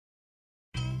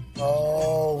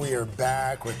Oh, we are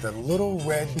back with the little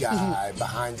red guy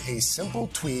behind a simple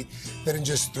tweet that in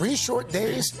just 3 short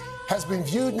days has been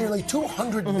viewed nearly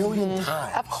 200 million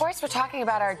times. Of course, we're talking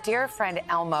about our dear friend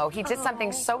Elmo. He did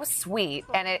something so sweet,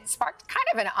 and it sparked kind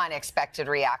of an unexpected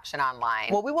reaction online.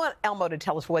 Well, we want Elmo to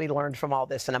tell us what he learned from all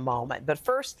this in a moment. But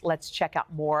first, let's check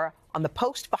out more on the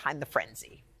post behind the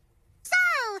frenzy. So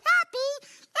happy,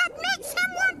 it makes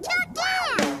him want to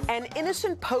dance! An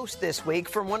innocent post this week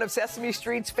from one of Sesame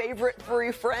Street's favorite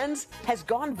furry friends has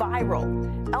gone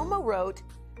viral. Elmo wrote,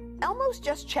 "Elmo's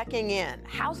just checking in.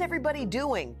 How's everybody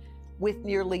doing?" With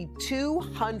nearly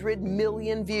 200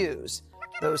 million views.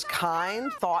 Those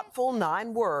kind, thoughtful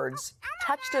 9 words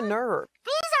touched a nerve.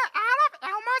 These are out of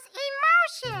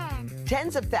Elmo's emotions.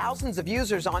 Tens of thousands of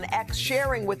users on X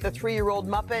sharing with the 3-year-old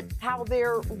Muppet how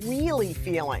they're really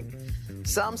feeling.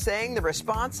 Some saying the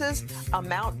responses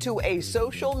amount to a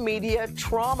social media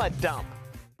trauma dump.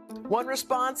 One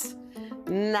response,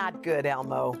 "Not good,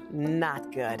 Elmo,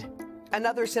 not good."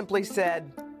 Another simply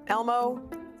said, "Elmo,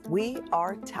 we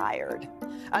are tired."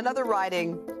 Another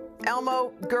writing, "Elmo,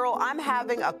 girl, I'm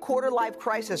having a quarter-life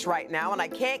crisis right now, and I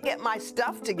can't get my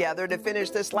stuff together to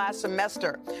finish this last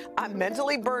semester. I'm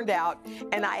mentally burned out,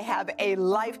 and I have a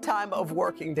lifetime of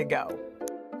working to go."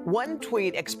 One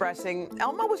tweet expressing,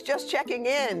 "Elmo was just checking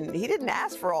in. He didn't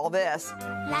ask for all this."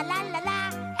 La la la la,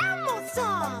 Elmo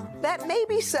song. That may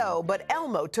be so, but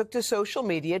Elmo took to social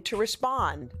media to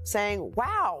respond, saying,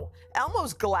 "Wow,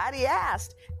 Elmo's glad he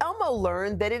asked. Elmo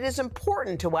learned that it is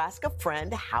important to ask a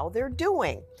friend how they're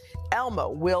doing. Elmo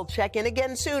will check in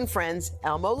again soon, friends.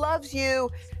 Elmo loves you.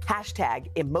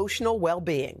 Hashtag emotional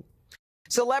well-being."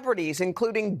 Celebrities,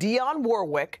 including Dionne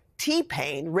Warwick,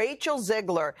 T-Pain, Rachel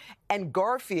Zegler, and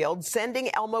Garfield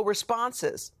sending Elmo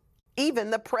responses.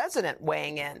 Even the president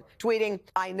weighing in, tweeting,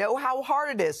 "I know how hard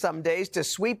it is some days to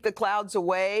sweep the clouds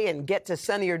away and get to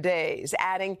sunnier days,"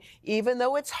 adding, "Even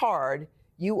though it's hard,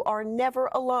 you are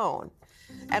never alone."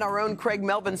 And our own Craig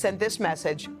Melvin sent this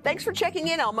message. "Thanks for checking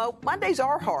in, Elmo. Mondays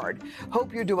are hard.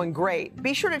 Hope you're doing great.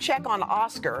 Be sure to check on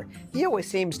Oscar. He always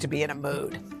seems to be in a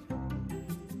mood."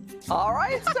 All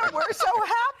right, so we're so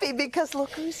happy because look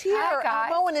who's here. Hi,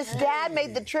 guys. Elmo and his dad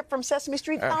made the trip from Sesame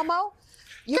Street. Elmo?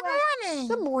 Good morning.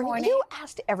 Good morning. You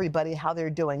asked everybody how they're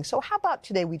doing. So how about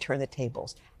today we turn the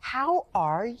tables? How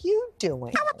are you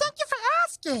doing? Oh, well, thank you for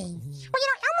asking. Well,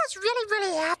 Elmo's really,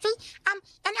 really happy. And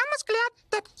Elmo's glad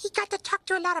that he got to talk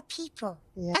to a lot of people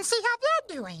and see how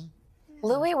they're doing.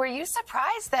 Louie, were you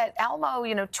surprised that Elmo,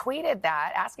 tweeted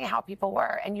that, asking how people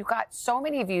were, and you got so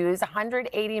many views,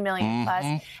 180 million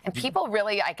plus, and people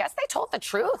really, I guess they told the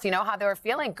truth, how they were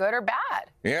feeling, good or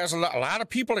bad? Yeah, there's a lot of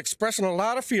people expressing a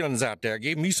lot of feelings out there.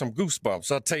 Gave me some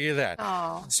goosebumps, I'll tell you that.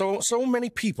 Oh. So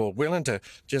many people willing to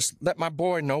just let my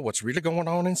boy know what's really going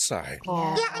on inside.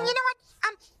 Oh. Yeah, and you know what?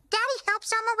 Daddy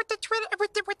helps Elmo with the Twitter,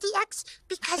 with the X,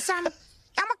 because Elmo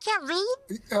can't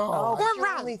read. Oh, Or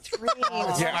you're only 3.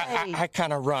 Yeah, I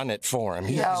kind of run it for him.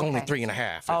 He's only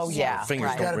 3.5. Oh, yeah. His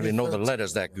fingers don't really know the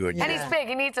letters that good. And he's big.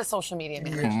 He needs a social media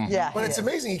manager. Yeah. But it's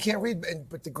amazing. He can't read,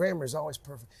 but the grammar is always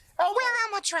perfect. Well,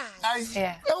 Elmo tries.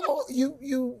 Elmo,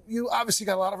 you obviously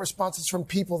got a lot of responses from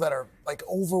people that are like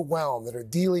overwhelmed, that are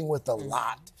dealing with a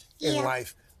lot in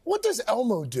life. What does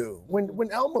Elmo do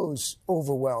when Elmo's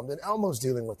overwhelmed and Elmo's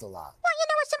dealing with a lot? Well,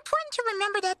 it's important to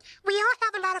remember that we all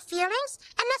have a lot of feelings,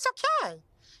 and that's okay.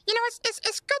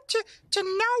 It's good to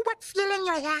know what feeling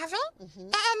you're having,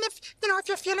 and if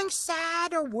you're feeling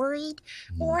sad or worried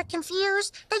or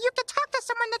confused, that you can talk to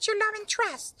someone that you love and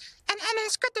trust, and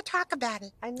it's good to talk about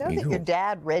it. I know that your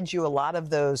dad read you a lot of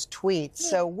those tweets.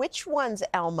 So which ones,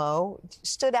 Elmo,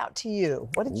 stood out to you?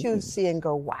 What did you see and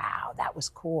go, wow, that was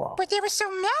cool? But there were so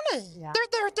many. Yeah.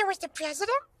 There was the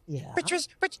president. Yeah. Which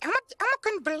Elmo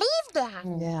couldn't believe that.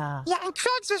 Yeah. Yeah, and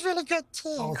Craig's was really good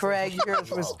too. Craig,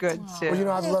 yours was good too.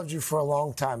 Well, I've loved you for a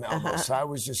long time, Elmo, so I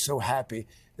was just so happy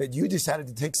that you decided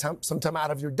to take some time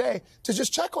out of your day to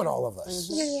just check on all of us.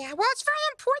 Yeah, well, it's very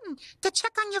important to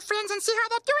check on your friends and see how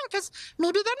they're doing, because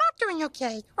maybe they're not doing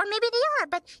okay, or maybe they are,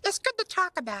 but it's good to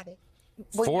talk about it.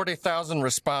 40,000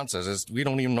 responses. We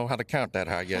don't even know how to count that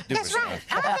high yet, do we? That's right.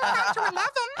 I'm down to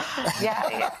 11.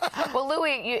 Yeah. Well,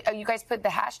 Louie, you guys put the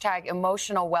hashtag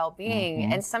emotional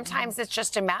well-being, and sometimes it's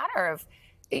just a matter of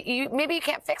maybe you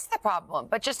can't fix the problem,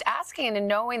 but just asking and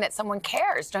knowing that someone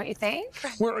cares, don't you think?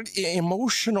 Well,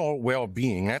 emotional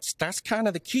well-being, that's kind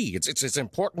of the key. It's as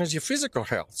important as your physical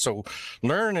health. So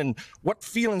learning what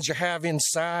feelings you have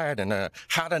inside and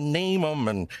how to name them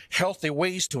and healthy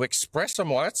ways to express them,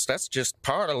 well, that's just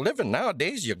part of living.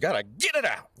 Nowadays, you got to get it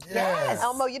out. Yes.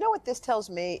 Elmo, you know what this tells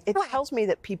me? It tells me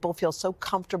that people feel so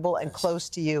comfortable and close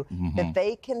to you that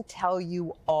they can tell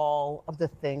you all of the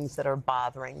things that are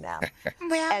bothering them.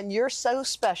 And you're so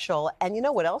special. And you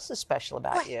know what else is special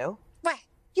about you? What?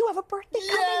 You have a birthday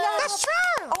coming up. That's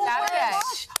true. Oh my Saturday.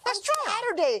 gosh. That's On true.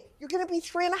 Saturday, you're going to be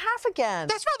 3.5 again.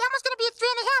 That's right. Elmo's going to be at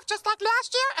 3.5, just like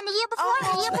last year and the year before and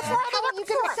the year before and How the are year you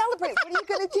going before. to celebrate? What are you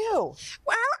going to do?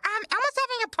 Well, Elmo's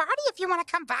having a party if you want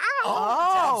to come by.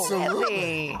 Oh,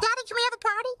 Really? Daddy, can we have a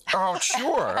party? Oh,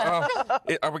 sure.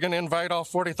 Are we going to invite all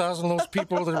 40,000 of those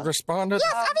people that responded? Yes,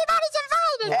 everybody's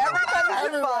invited.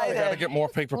 everybody's invited. Got to get more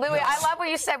paper Louie, plates. I love what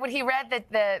you said when he read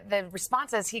the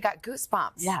responses. He got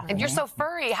goosebumps. Yeah. And you're so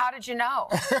furry. How did you know?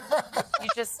 You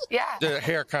just, The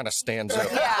hair kind of stands up.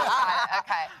 Yeah.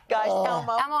 Okay. Guys,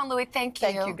 Elmo, Elmo and Louie, thank you.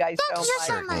 thank you guys Thank you so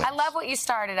so much. much. I love what you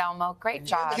started, Elmo. Great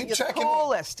job. Keep You're the checking in.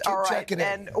 coolest. Keep All right. checking in.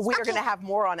 And we are going to have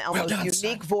more on Elmo's done,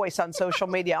 unique son. voice on social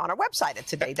media on our website at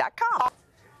today.com.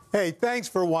 Hey, thanks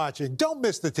for watching. Don't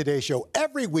miss the Today Show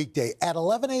every weekday at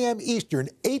 11 a.m. Eastern,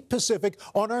 8 Pacific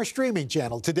on our streaming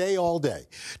channel, Today All Day.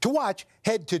 To watch,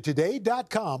 head to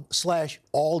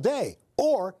today.com/allday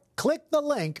or click the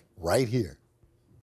link right here.